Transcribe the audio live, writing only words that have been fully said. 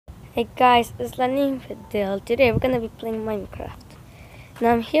Hey guys, it's Lenny Fidel. Today we're gonna be playing Minecraft.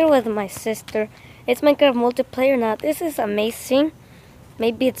 Now I'm here with my sister. It's Minecraft multiplayer. Now this is amazing.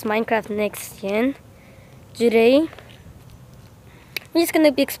 Maybe it's Minecraft next gen. Today we're just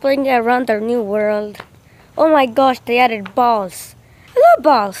gonna be exploring around our new world. Oh my gosh, they added balls. I love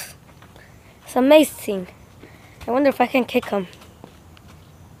balls. It's amazing. I wonder if I can kick them.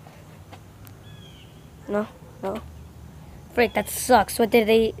 No. Freak, that sucks. Why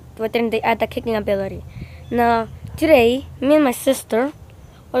didn't they add the kicking ability? Now, today, me and my sister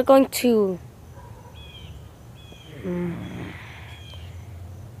are going to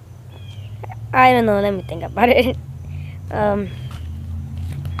I don't know, let me think about it.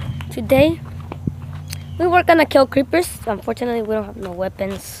 Today we were gonna kill creepers. Unfortunately we don't have no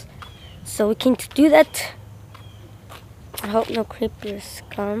weapons. So we can't do that. I hope no creepers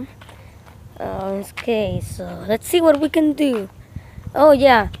come. Okay, so let's see what we can do. Oh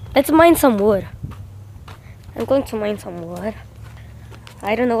yeah, let's mine some wood. I'm going to mine some wood.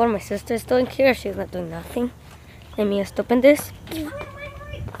 I don't know what my sister is doing here. She's not doing nothing. Let me just open this.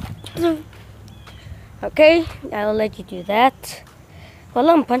 Okay, I'll let you do that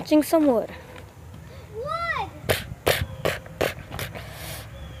while I'm punching some wood.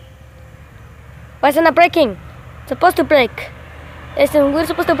 Why is it not breaking? It's supposed to break. Listen, we're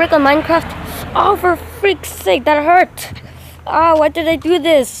supposed to break on Minecraft. Oh, for freak's sake, that hurt. Oh, why did I do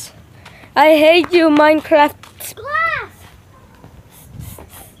this? I hate you, Minecraft. Glass!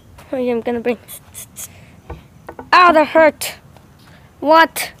 Oh yeah, I'm gonna bring. Ow, that hurt.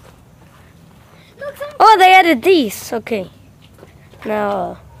 What? Oh, they added these. Okay.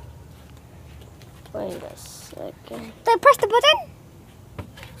 Now, wait a second. Did I press the button?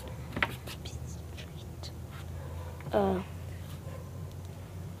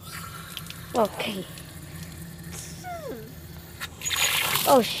 Okay.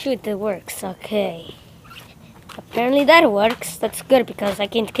 Oh shoot, it works. Okay. Apparently that works. That's good because I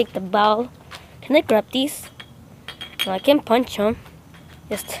can't kick the ball. Can I grab these? No, I can't punch them.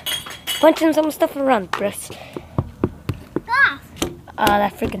 Just punching some stuff around, press. Glass! Oh,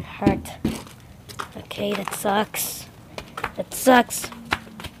 that freaking hurt. Okay, that sucks. That sucks.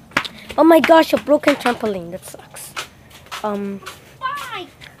 Oh my gosh, a broken trampoline. That sucks. Bye!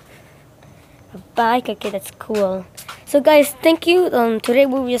 A bike. Okay, that's cool. So guys, thank you. Today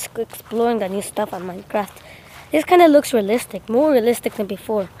we were just exploring the new stuff on Minecraft. This kind of looks realistic, more realistic than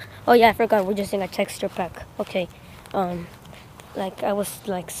before. Oh yeah, I forgot we're just in a texture pack. Okay. Like I was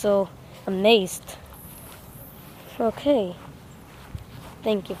like so amazed. Okay.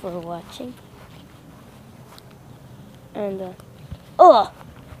 Thank you for watching. And oh,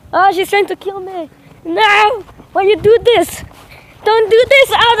 she's trying to kill me. No! Why you do this? Don't do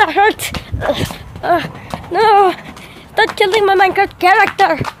this! Oh, that hurt! No! Stop killing my Minecraft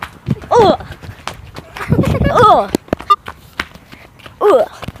character! Oh! Oh! Oh!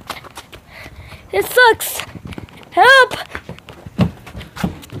 It sucks! Help!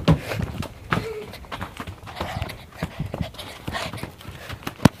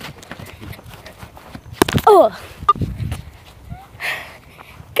 Oh!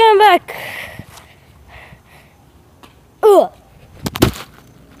 Come back! Oh!